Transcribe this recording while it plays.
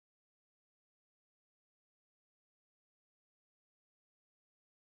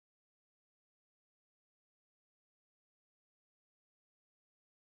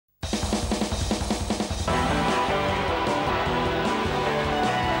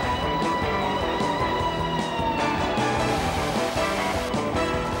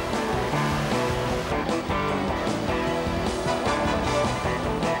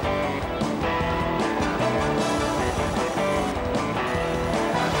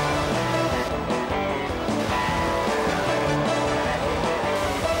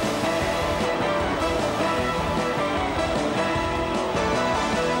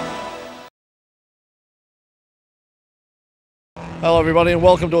Hello everybody and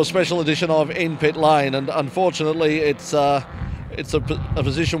welcome to a special edition of In Pit Lane, and unfortunately it's a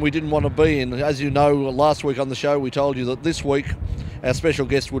position we didn't want to be in. As you know, last week on the show we told you that this week our special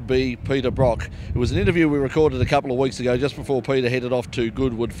guest would be Peter Brock. It was an interview we recorded a couple of weeks ago just before Peter headed off to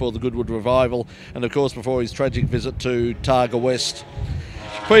Goodwood for the Goodwood Revival, and of course before his tragic visit to Targa West.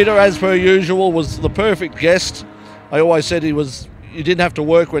 Peter, as per usual, was the perfect guest. I always said you didn't have to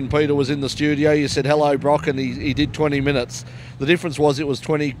work when Peter was in the studio. You said, hello, Brock, and he did 20 minutes. The difference was it was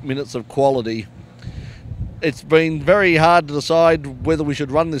 20 minutes of quality. It's been very hard to decide whether we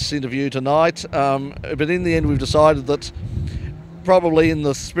should run this interview tonight, but in the end we've decided that probably in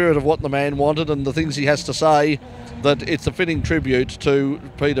the spirit of what the man wanted and the things he has to say, that it's a fitting tribute to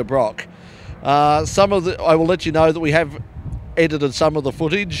Peter Brock. I will let you know that we have edited some of the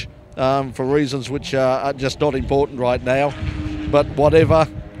footage for reasons which are just not important right now. But whatever,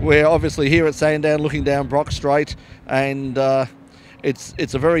 we're obviously here at Sandown looking down Brock Strait, and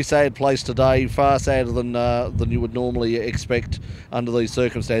it's a very sad place today, far sadder than you would normally expect under these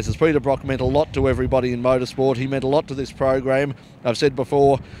circumstances. Peter Brock meant a lot to everybody in motorsport. He meant a lot to this program. I've said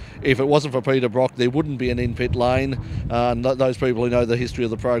before, if it wasn't for Peter Brock, there wouldn't be an in-pit lane. Those people who know the history of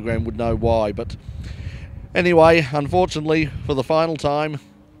the program would know why. But anyway, unfortunately, for the final time,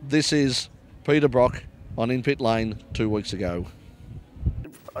 this is Peter Brock on In-Pit Lane 2 weeks ago.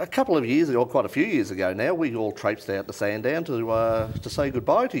 A couple of years ago, or quite a few years ago now, we all traipsed out to Sandown to say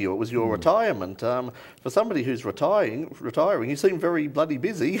goodbye to you. It was your retirement. For somebody who's retiring, you seem very bloody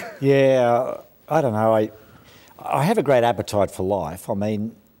busy. Yeah, I don't know. I have a great appetite for life. I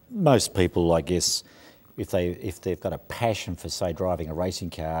mean, most people, I guess, if they've got a passion for, say, driving a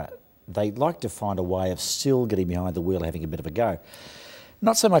racing car, they like to find a way of still getting behind the wheel, having a bit of a go.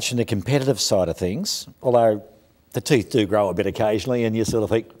 Not so much in the competitive side of things, although the teeth do grow a bit occasionally and you sort of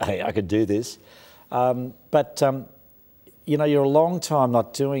think, hey, I could do this. But you know, you're a long time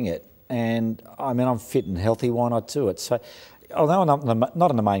not doing it, and I mean, I'm fit and healthy, why not do it? So, although I'm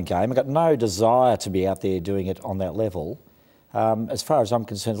not in the main game, I've got no desire to be out there doing it on that level. As far as I'm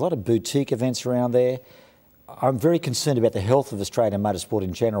concerned, there's a lot of boutique events around there. I'm very concerned about the health of Australian motorsport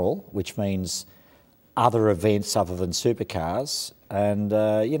in general, which means other events other than supercars, and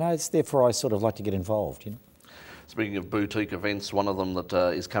you know, it's therefore I sort of like to get involved, you know. Speaking of boutique events, one of them that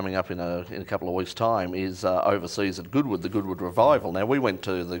is coming up in a couple of weeks' time is overseas at Goodwood, the Goodwood Revival. Now, we went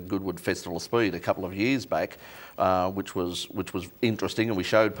to the Goodwood Festival of Speed a couple of years back, which was interesting, and we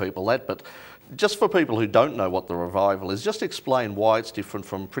showed people that. But just for people who don't know what the Revival is, just explain why it's different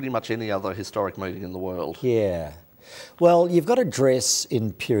from pretty much any other historic meeting in the world. Yeah. Well, you've got to dress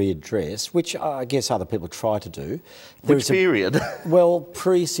in period dress, which I guess other people try to do. Which period? Well,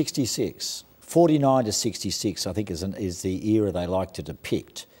 pre-66. 49 to 66, I think, is the era they like to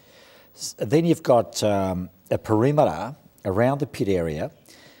depict. Then you've got a perimeter around the pit area,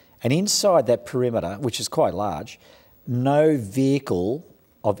 and inside that perimeter, which is quite large, no vehicle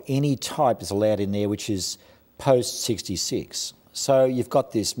of any type is allowed in there which is post-66. So you've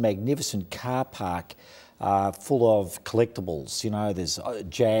got this magnificent car park full of collectibles. You know, there's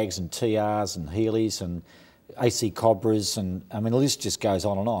Jags and TRs and Healeys and AC Cobras, and I mean, the list just goes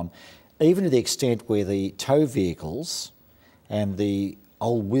on and on. Even to the extent where the tow vehicles and the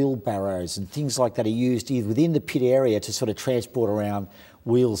old wheelbarrows and things like that are used either within the pit area to sort of transport around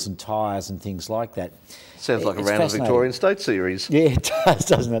wheels and tyres and things like that. Sounds like a round of Victorian State series. Yeah, it does,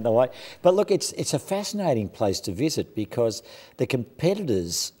 doesn't it, in a way? But look, it's a fascinating place to visit because the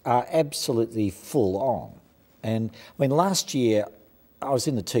competitors are absolutely full on. And I mean, last year I was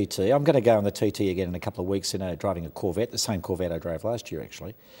in the TT. I'm going to go on the TT again in a couple of weeks, driving a Corvette, the same Corvette I drove last year,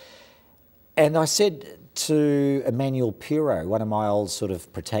 actually. And I said to Emmanuel Pirro, one of my old sort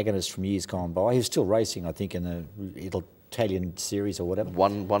of protagonists from years gone by, he was still racing, I think, in the Italian series or whatever.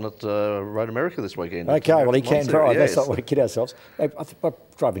 One at Road America this weekend. Okay, well, he can drive. Yes. Let's not kid ourselves. I think we're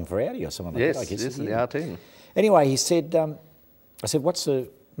driving for Audi or something like that, I guess. Yes, in the R10. Anyway, he said, I said, what's the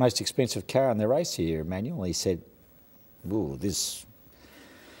most expensive car in the race here, Emmanuel? He said, ooh, this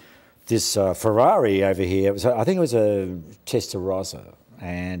Ferrari over here, I think it was a Testarossa,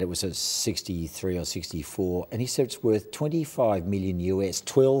 and it was a 63 or 64, and he said it's worth 25 million US,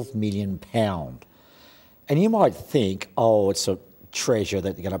 12 million pound. And you might think, oh, it's a treasure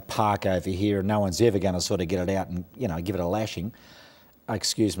that they're going to park over here and no one's ever going to sort of get it out and, you know, give it a lashing.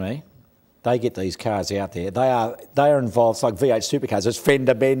 Excuse me, they get these cars out there. They are involved. It's like V8 supercars. There's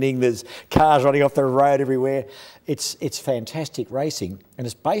fender bending. There's cars running off the road everywhere. It's fantastic racing, and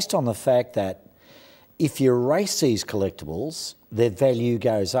it's based on the fact that if you race these collectibles, their value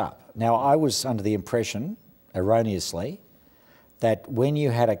goes up. Now, I was under the impression, erroneously, that when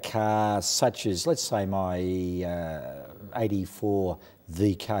you had a car such as, let's say, my 84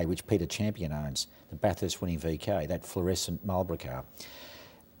 VK, which Peter Champion owns, the Bathurst-winning VK, that fluorescent Marlboro car.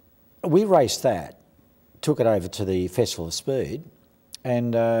 We raced that, took it over to the Festival of Speed,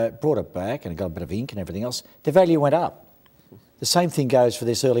 and brought it back, and it got a bit of ink and everything else. The value went up. The same thing goes for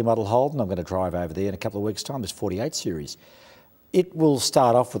this early model Holden I'm going to drive over there in a couple of weeks' time, this 48 series. It will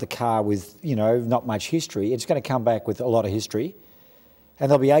start off with a car with, you know, not much history. It's going to come back with a lot of history, and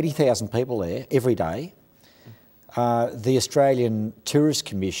there'll be 80,000 people there every day. The Australian Tourist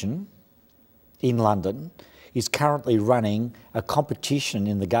Commission in London is currently running a competition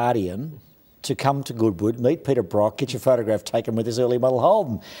in The Guardian to come to Goodwood, meet Peter Brock, get your photograph taken with this early model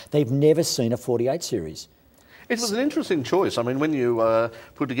Holden. They've never seen a 48 series. It was an interesting choice. I mean, when you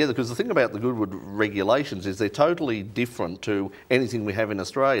put together, because the thing about the Goodwood regulations is they're totally different to anything we have in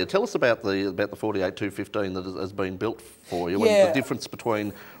Australia. Tell us about the 48-215 that has been built for you, and the difference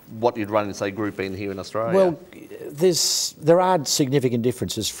between what you'd run in, say, Group N here in Australia. Well, there are significant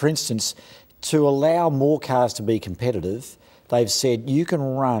differences. For instance, to allow more cars to be competitive, they've said you can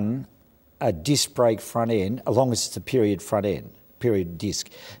run a disc brake front end, as long as it's a period front end, period disc.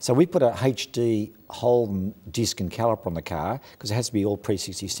 So we put a HD Holden disc and caliper on the car because it has to be all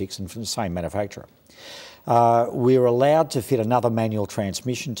pre-66 and from the same manufacturer. We're allowed to fit another manual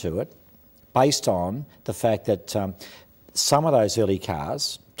transmission to it based on the fact that some of those early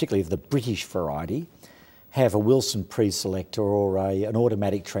cars, particularly of the British variety, have a Wilson pre-selector or an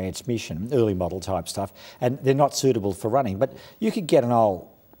automatic transmission, early model type stuff, and they're not suitable for running. But you could get an old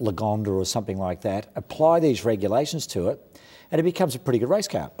Lagonda or something like that, apply these regulations to it, and it becomes a pretty good race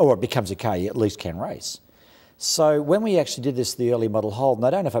car, or it becomes a car you at least can race. So when we actually did this, the early model Holden, I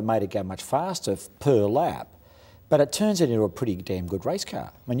don't know if it made it go much faster per lap, but it turns it into a pretty damn good race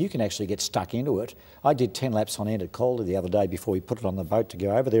car. I mean, you can actually get stuck into it. I did 10 laps on end at Calder the other day before we put it on the boat to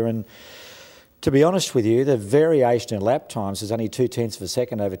go over there, and to be honest with you, the variation in lap times is only 0.2 of a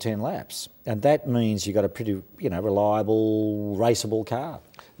second over 10 laps. And that means you've got a pretty, reliable, raceable car.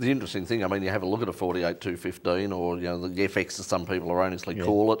 The interesting thing, I mean, you have a look at a 48-215 or, the FX as some people erroneously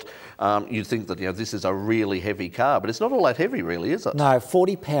call it. You'd think that, this is a really heavy car, but it's not all that heavy really, is it? No,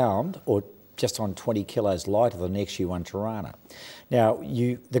 40 pound or just on 20 kilos lighter than the XU1 Tirana. Now,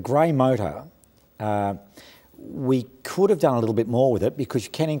 the grey motor, we could have done a little bit more with it because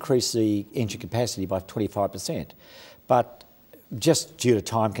you can increase the engine capacity by 25%. But just due to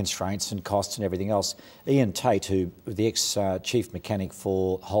time constraints and costs and everything else, Ian Tate, who was the ex-chief mechanic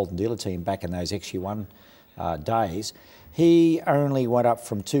for Holden dealer team back in those XU1 days, he only went up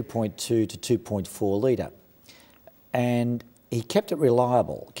from 2.2 to 2.4 litre. And he kept it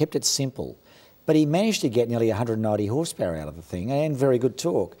reliable, kept it simple. But he managed to get nearly 190 horsepower out of the thing and very good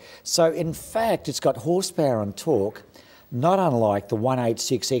torque. So in fact, it's got horsepower and torque, not unlike the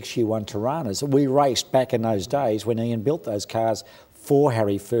 186 XU1 Tiranas that we raced back in those days when Ian built those cars for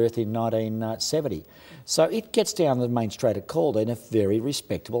Harry Firth in 1970. So it gets down the main straight at Calder in a very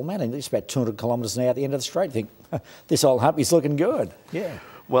respectable manner. It's about 200 kilometres an hour at the end of the straight. You think, this old humpy's looking good. Yeah.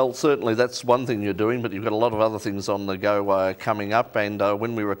 Well, certainly that's one thing you're doing, but you've got a lot of other things on the go coming up. And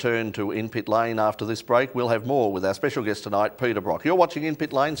when we return to In Pit Lane after this break, we'll have more with our special guest tonight, Peter Brock. You're watching In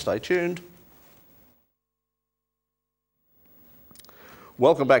Pit Lane. Stay tuned.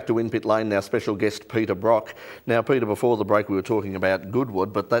 Welcome back to In Pit Lane, our special guest Peter Brock. Now, Peter, before the break we were talking about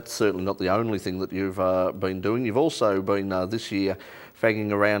Goodwood, but that's certainly not the only thing that you've been doing. You've also been this year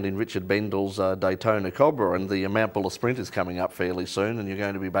fagging around in Richard Bendel's Daytona Cobra, and the Mount Buller Sprint is coming up fairly soon, and you're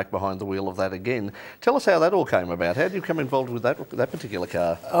going to be back behind the wheel of that again. Tell us how that all came about. How did you come involved with that particular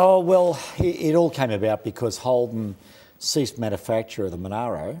car? Oh, well, it all came about because Holden ceased manufacture of the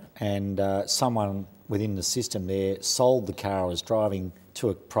Monaro, and someone within the system there sold the car I was driving to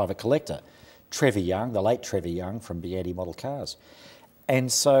a private collector, Trevor Young, the late Trevor Young from Bianchi Model Cars.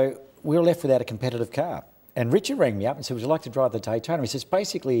 And so we were left without a competitive car. And Richard rang me up and said, would you like to drive the Daytona? He says,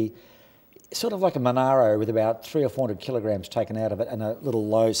 basically, sort of like a Monaro with about 300 or 400 kilograms taken out of it and a little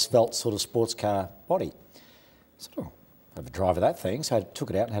low svelte sort of sports car body. I said, oh, I have a drive of that thing. So I took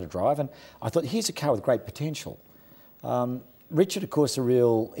it out and had a drive. And I thought, here's a car with great potential. Richard, of course, a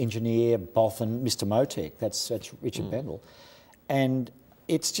real engineer, boffin, Mr. Motec. That's Richard Bendel. And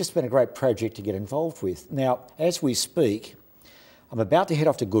it's just been a great project to get involved with. Now, as we speak, I'm about to head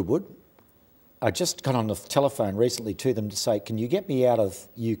off to Goodwood. I just got on the telephone recently to them to say, can you get me out of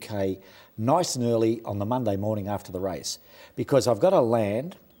UK nice and early on the Monday morning after the race? Because I've got to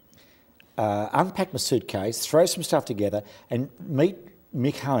land, unpack my suitcase, throw some stuff together and meet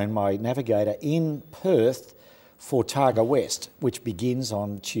Mick Hone, my navigator, in Perth for Targa West, which begins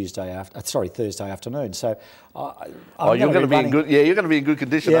on Thursday afternoon. So, you're going to be in good. Yeah, you're going to be in good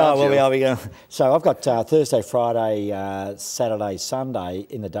condition. Yeah, aren't you? well, we are. So I've got Thursday, Friday, Saturday, Sunday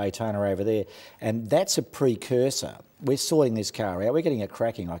in the Daytona over there, and that's a precursor. We're sorting this car out. We're getting it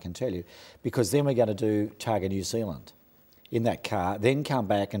cracking, I can tell you, because then we're going to do Targa New Zealand in that car, then come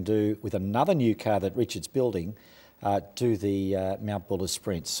back and do with another new car that Richard's building, do the Mount Buller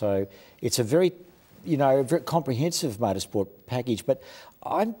Sprint. So it's a very very comprehensive motorsport package, but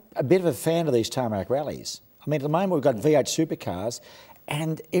I'm a bit of a fan of these tarmac rallies. I mean, at the moment we've got V8 supercars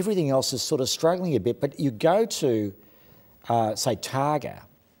and everything else is sort of struggling a bit, but you go to, say, Targa,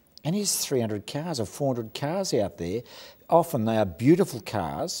 and there's 300 cars or 400 cars out there. Often they are beautiful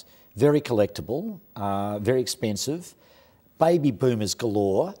cars, very collectible, very expensive, baby boomers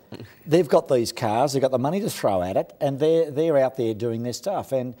galore. They've got these cars, they've got the money to throw at it, and they're out there doing their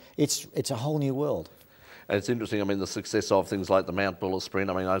stuff, and it's a whole new world. And it's interesting, I mean, the success of things like the Mount Buller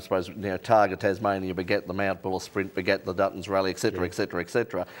Sprint. I mean, I suppose, Targa Tasmania beget the Mount Buller Sprint, beget the Duttons Rally, etc., etc.,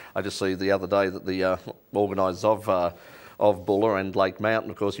 etc. I just see the other day that the organisers of Buller and Lake Mountain,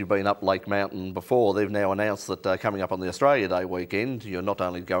 of course, you've been up Lake Mountain before. They've now announced that coming up on the Australia Day weekend, you're not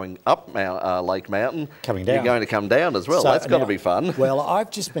only going up Lake Mountain, coming down. You're going to come down as well. So that's got to be fun. Well, I've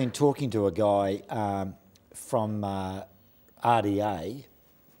just been talking to a guy from RDA,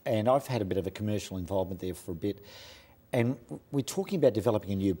 and I've had a bit of a commercial involvement there for a bit, and we're talking about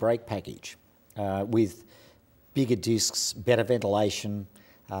developing a new brake package with bigger discs, better ventilation,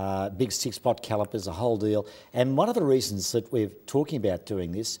 big six-pot calipers, a whole deal. And one of the reasons that we're talking about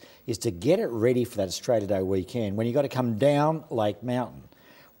doing this is to get it ready for that Australia Day weekend when you've got to come down Lake Mountain.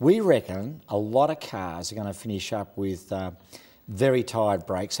 We reckon a lot of cars are going to finish up with very tired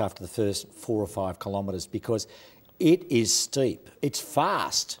brakes after the first 4 or 5 kilometres because it is steep. It's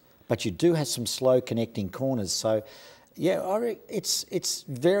fast, but you do have some slow connecting corners. So, yeah, it's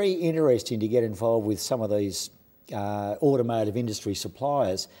very interesting to get involved with some of these automotive industry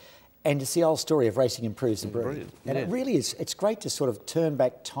suppliers and to see the whole story of racing improves the breed. And it really is, it's great to sort of turn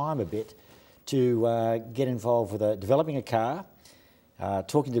back time a bit to get involved with developing a car,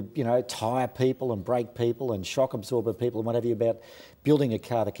 talking to, tyre people and brake people and shock absorber people and whatever about building a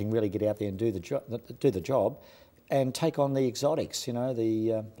car that can really get out there and do the job and take on the exotics,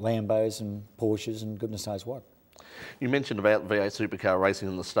 the Lambos and Porsches and goodness knows what. You mentioned about V8 supercar racing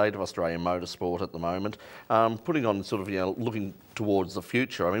in the state of Australian motorsport at the moment. Putting on sort of, looking towards the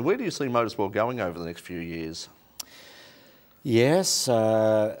future, I mean, where do you see motorsport going over the next few years? Yes,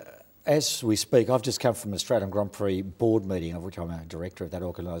 as we speak, I've just come from an Australian Grand Prix board meeting, of which I'm a director of that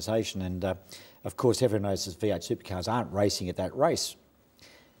organisation, and of course everyone knows that V8 supercars aren't racing at that race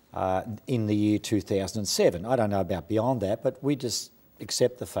in the year 2007. I don't know about beyond that, but we just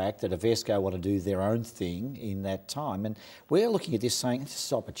accept the fact that Avesco want to do their own thing in that time. And we're looking at this saying, this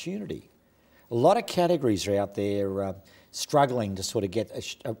is opportunity. A lot of categories are out there struggling to sort of get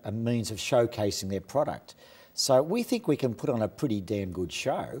a means of showcasing their product. So we think we can put on a pretty damn good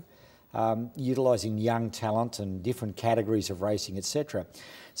show, utilising young talent and different categories of racing, etc.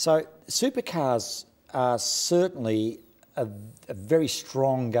 So supercars are certainly a very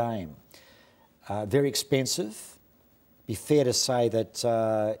strong game, very expensive. Be fair to say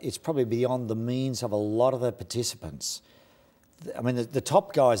that it's probably beyond the means of a lot of the participants. I mean, the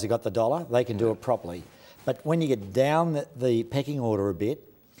top guys have got the dollar, they can do it properly. But when you get down the pecking order a bit,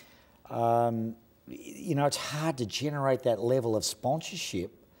 it's hard to generate that level of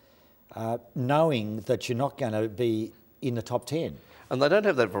sponsorship knowing that you're not going to be in the top 10. And they don't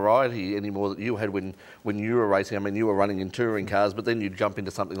have that variety anymore that you had when you were racing. I mean, you were running in touring cars, but then you'd jump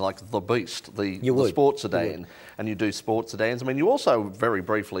into something like the Beast, the sports sedan, and you do sports sedans. I mean, you also very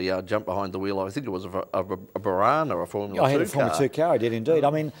briefly jumped behind the wheel, I think it was a Baran or a Formula 2 car. I had a Formula 2 car, I did indeed. I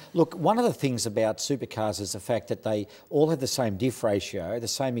mean, look, one of the things about supercars is the fact that they all have the same diff ratio, the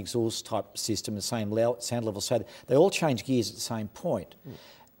same exhaust type system, the same sound level, so they all change gears at the same point.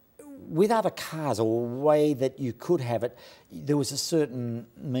 With other cars, or a way that you could have it, there was a certain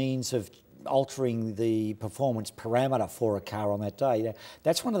means of altering the performance parameter for a car on that day. Now,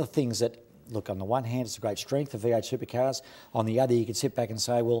 that's one of the things that, look, on the one hand, it's a great strength of V8 supercars. On the other, you could sit back and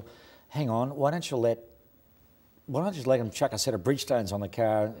say, well, hang on, why don't you just let them chuck a set of Bridgestones on the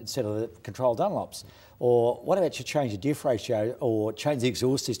car instead of the control Dunlops? Or what about you change the diff ratio or change the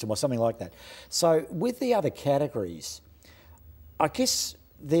exhaust system or something like that? So with the other categories, I guess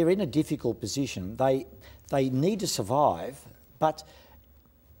they're in a difficult position. They need to survive, but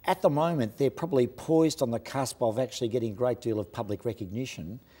at the moment they're probably poised on the cusp of actually getting a great deal of public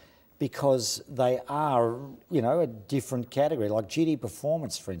recognition because they are, you know, a different category, like GT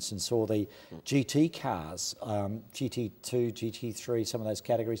Performance, for instance, or the GT cars, GT2, GT3, some of those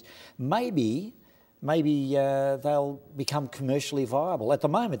categories. Maybe they'll become commercially viable. At the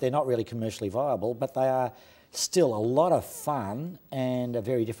moment, they're not really commercially viable, but they are still a lot of fun and a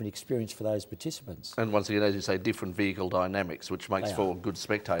very different experience for those participants. And once again, as you say, different vehicle dynamics, which makes for good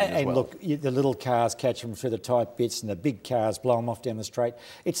spectating as well. And look, the little cars catch them through the tight bits and the big cars blow them off down the straight.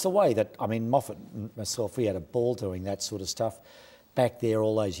 It's the way that, I mean, Moffat and myself, we had a ball doing that sort of stuff back there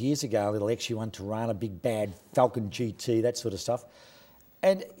all those years ago, a little XU1 Tirana, big bad Falcon GT, that sort of stuff.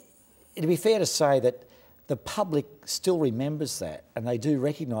 And it'd be fair to say that the public still remembers that, and they do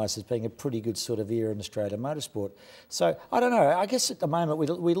recognise it as being a pretty good sort of era in Australian motorsport. So, I don't know, I guess at the moment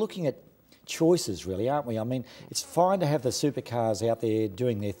we're looking at choices really, aren't we? I mean, it's fine to have the supercars out there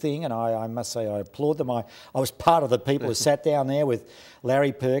doing their thing, and I must say I applaud them. I was part of the people who sat down there with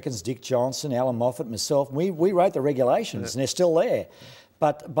Larry Perkins, Dick Johnson, Alan Moffat, myself. We wrote the regulations, and they're still there.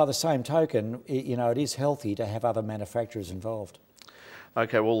 But by the same token, you know, it is healthy to have other manufacturers involved.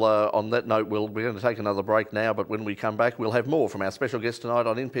 Okay, well, on that note, we're going to take another break now, but when we come back, we'll have more from our special guest tonight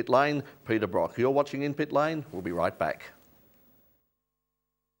on In Pit Lane, Peter Brock. You're watching In Pit Lane. We'll be right back.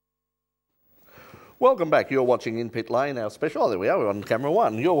 Welcome back. You're watching In Pit Lane, our special... Oh, there we are, we're on camera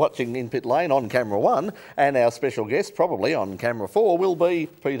 1. You're watching In Pit Lane on camera 1, and our special guest, probably on camera 4, will be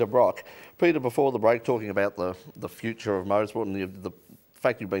Peter Brock. Peter, before the break, talking about the future of motorsport and the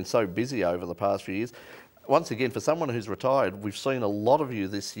fact you've been so busy over the past few years. Once again, for someone who's retired, we've seen a lot of you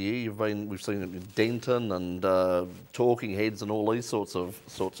this year. We've seen it in Denton and Talking Heads and all these sorts of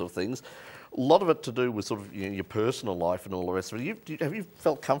things. A lot of it to do with sort of your personal life and all the rest of it. Have you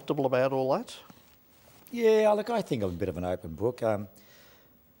felt comfortable about all that? Yeah, look, I think I'm a bit of an open book. I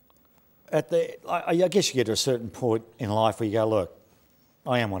guess you get to a certain point in life where you go, look,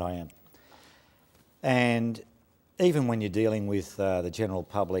 I am what I am. And even when you're dealing with the general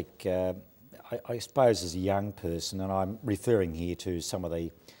public, I suppose as a young person, and I'm referring here to some of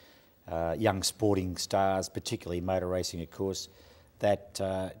the young sporting stars, particularly motor racing, of course, that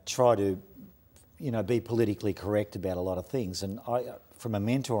try to, you know, be politically correct about a lot of things. And from a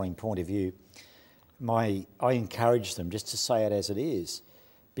mentoring point of view, I encourage them just to say it as it is,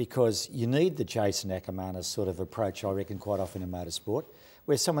 because you need the Jason Ackermanis sort of approach, I reckon, quite often in motorsport,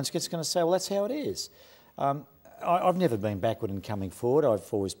 where someone's just going to say, well, that's how it is. I've never been backward in coming forward.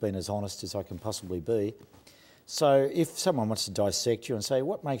 I've always been as honest as I can possibly be. So if someone wants to dissect you and say,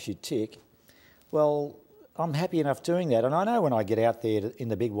 what makes you tick? Well, I'm happy enough doing that. And I know when I get out there in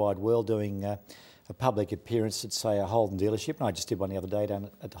the big wide world doing a public appearance at, say, a Holden dealership, and I just did one the other day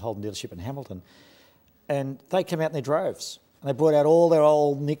down at the Holden dealership in Hamilton, and they come out in their droves. And they brought out all their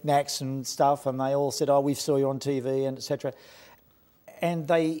old knickknacks and stuff, and they all said, oh, we saw you on TV, and etc. And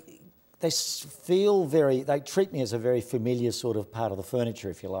they treat me as a very familiar sort of part of the furniture,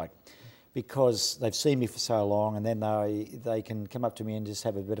 if you like, because they've seen me for so long, and then they can come up to me and just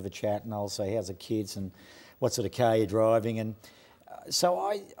have a bit of a chat, and I'll say, how's the kids, and what sort of car you're driving, and so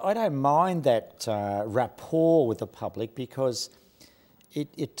I don't mind that rapport with the public, because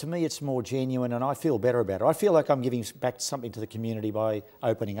to me it's more genuine, and I feel better about it. I feel like I'm giving back something to the community by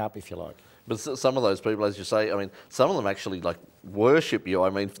opening up, if you like. But some of those people, as you say, I mean, some of them actually like worship you.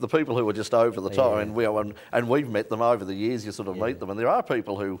 I mean, the people who are just over the top, and we've met them over the years. You sort of meet them, and there are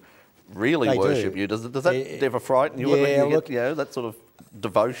people who really worship you. Does that ever frighten you? Yeah, when you get, that sort of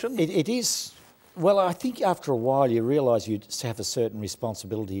devotion. It is. Well, I think after a while you realise you have a certain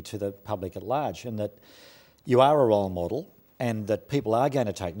responsibility to the public at large, and that you are a role model, and that people are going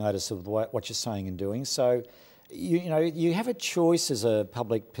to take notice of what you're saying and doing. So, you have a choice as a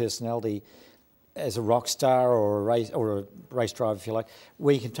public personality, as a rock star or a race driver, if you like,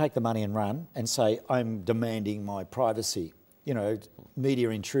 where you can take the money and run and say, I'm demanding my privacy, media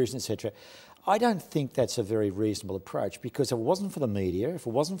intrusion, etc. I don't think that's a very reasonable approach, because if it wasn't for the media, if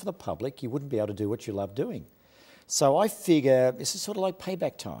it wasn't for the public, you wouldn't be able to do what you love doing. So I figure this is sort of like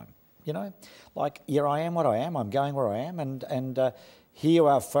payback time, like, here I am what I am, I'm going where I am, and here you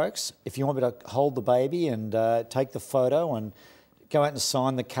are, folks. If you want me to hold the baby and take the photo and go out and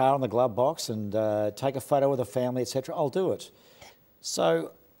sign the car on the glove box and take a photo with the family, etc., I'll do it.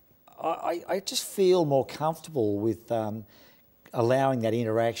 So I just feel more comfortable with allowing that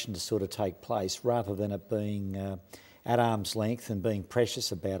interaction to sort of take place, rather than it being at arm's length and being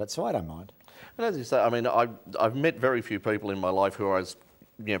precious about it. So I don't mind. And as you say, I mean, I've met very few people in my life who are as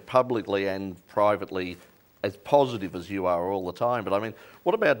publicly and privately as positive as you are all the time. But I mean,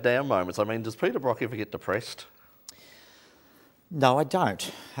 what about down moments? I mean, does Peter Brock ever get depressed? No, I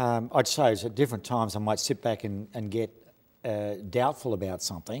don't. I'd say at different times I might sit back and get doubtful about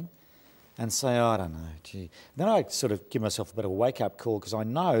something. and say, oh, I don't know, gee. Then I sort of give myself a bit of a wake-up call, because I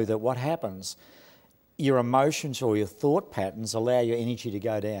know that what happens, your emotions or your thought patterns allow your energy to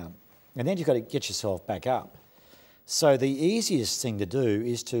go down. And then you've got to get yourself back up. So the easiest thing to do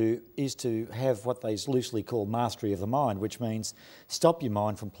is to have what they loosely call mastery of the mind, which means stop your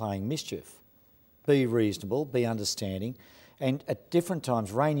mind from playing mischief. Be reasonable, be understanding, and at different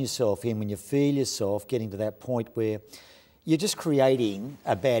times rein yourself in when you feel yourself getting to that point where you're just creating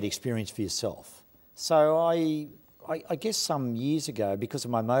a bad experience for yourself. So I guess some years ago, because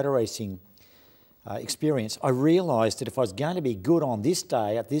of my motor racing experience, I realised that if I was going to be good on this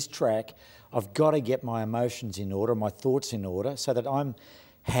day at this track, I've got to get my emotions in order, my thoughts in order, so that I'm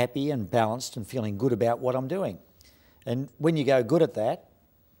happy and balanced and feeling good about what I'm doing. And when you go good at that,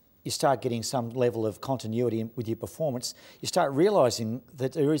 you start getting some level of continuity with your performance. You start realising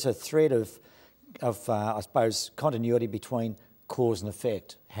that there is a thread of I suppose, continuity between cause and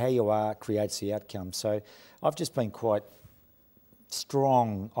effect. How you are creates the outcome. So I've just been quite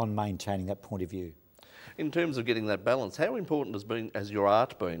strong on maintaining that point of view. In terms of getting that balance, how important has your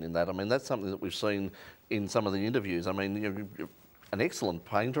art been in that? I mean, that's something that we've seen in some of the interviews. I mean, you're an excellent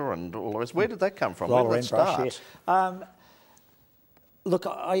painter and all the rest. Where did that come from? Where did that start? Look,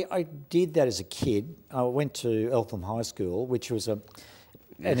 I did that as a kid. I went to Eltham High School, which was an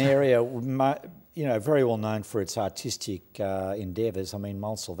area, very well known for its artistic endeavours. I mean,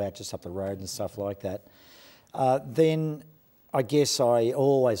 Montsalvat just up the road and stuff like that. Then I guess I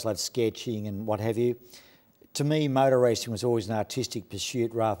always loved sketching and what have you. To me, motor racing was always an artistic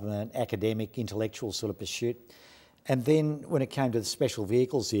pursuit rather than an academic, intellectual sort of pursuit. And then when it came to the special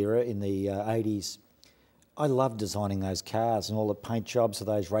vehicles era in the 80s, I loved designing those cars and all the paint jobs of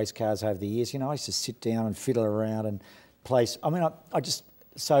those race cars over the years. I used to sit down and fiddle around and place. I mean,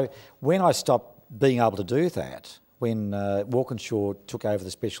 so when I stopped being able to do that, when Walkinshaw took over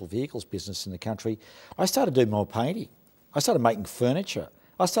the special vehicles business in the country, I started doing more painting. I started making furniture.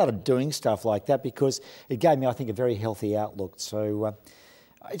 I started doing stuff like that because it gave me, I think, a very healthy outlook. So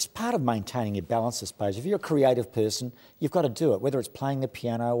it's part of maintaining your balance, I suppose. If you're a creative person, you've got to do it, whether it's playing the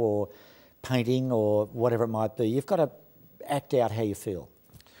piano or painting or whatever it might be. You've got to act out how you feel.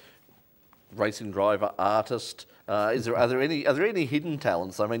 Racing driver, artist. Are there any hidden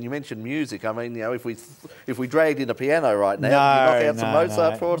talents? I mean, you mentioned music. I mean, if we dragged in a piano right now, could you knock out some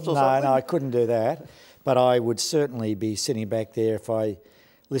Mozart for us or something? No, I couldn't do that. But I would certainly be sitting back there if I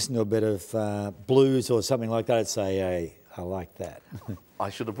listened to a bit of blues or something like that. I'd say, hey, I like that. I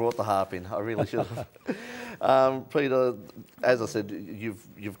should have brought the harp in. I really should have. Peter, as I said,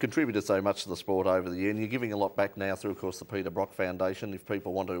 you've contributed so much to the sport over the year, and you're giving a lot back now through, of course, the Peter Brock Foundation. If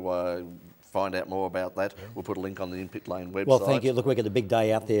people want to find out more about that, we'll put a link on the In-Pit Lane website. Well, thank you. Look, we've got a big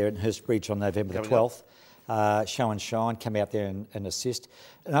day out there in Hurstbridge on November the 12th. Show and shine, come out there and assist.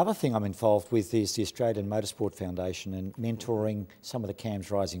 Another thing I'm involved with is the Australian Motorsport Foundation and mentoring some of the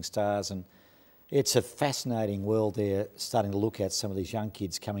CAM's rising stars, and it's a fascinating world there, starting to look at some of these young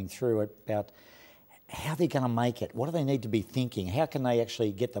kids coming through about how they're going to make it. What do they need to be thinking? How can they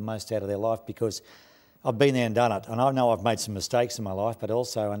actually get the most out of their life? Because I've been there and done it, and I know I've made some mistakes in my life, but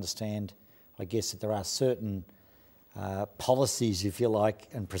also understand, I guess, that there are certain policies, if you like,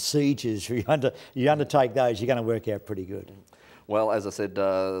 and procedures. You undertake those, you're going to work out pretty good. Well, as I said,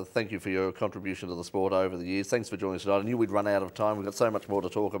 thank you for your contribution to the sport over the years. Thanks for joining us tonight. I knew we'd run out of time. We've got so much more to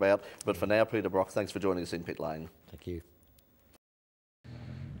talk about. But for now, Peter Brock, thanks for joining us in Pit Lane. Thank you.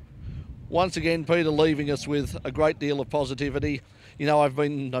 Once again, Peter leaving us with a great deal of positivity. I've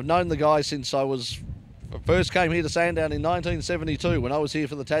known the guy since I first came here to Sandown in 1972 when I was here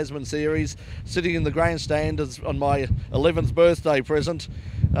for the Tasman Series, sitting in the grandstand on my 11th birthday present.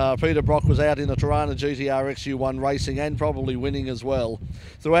 Peter Brock was out in a Tirana GTR XU1 racing and probably winning as well.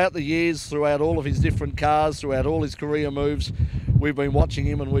 Throughout the years, throughout all of his different cars, throughout all his career moves, we've been watching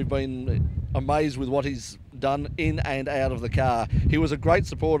him and we've been amazed with what he's done in and out of the car. He was a great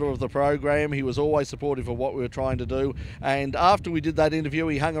supporter of the program. He was always supportive of what we were trying to do. And after we did that interview,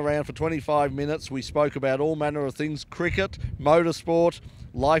 he hung around for 25 minutes. We spoke about all manner of things: cricket, motorsport,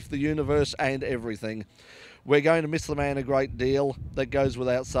 life, the universe, and everything. We're going to miss the man a great deal. That goes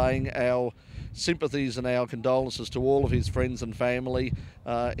without saying. Our sympathies and our condolences to all of his friends and family.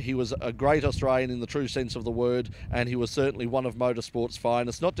 He was a great Australian in the true sense of the word, and he was certainly one of motorsport's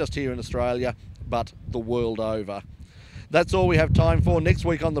finest, not just here in Australia, but the world over. That's all we have time for. Next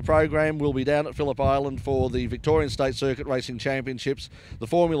week on the program, we'll be down at Phillip Island for the Victorian State Circuit Racing Championships, the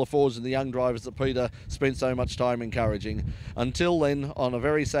Formula 4s and the young drivers that Peter spent so much time encouraging. Until then, on a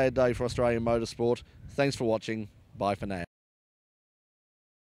very sad day for Australian motorsport, thanks for watching. Bye for now.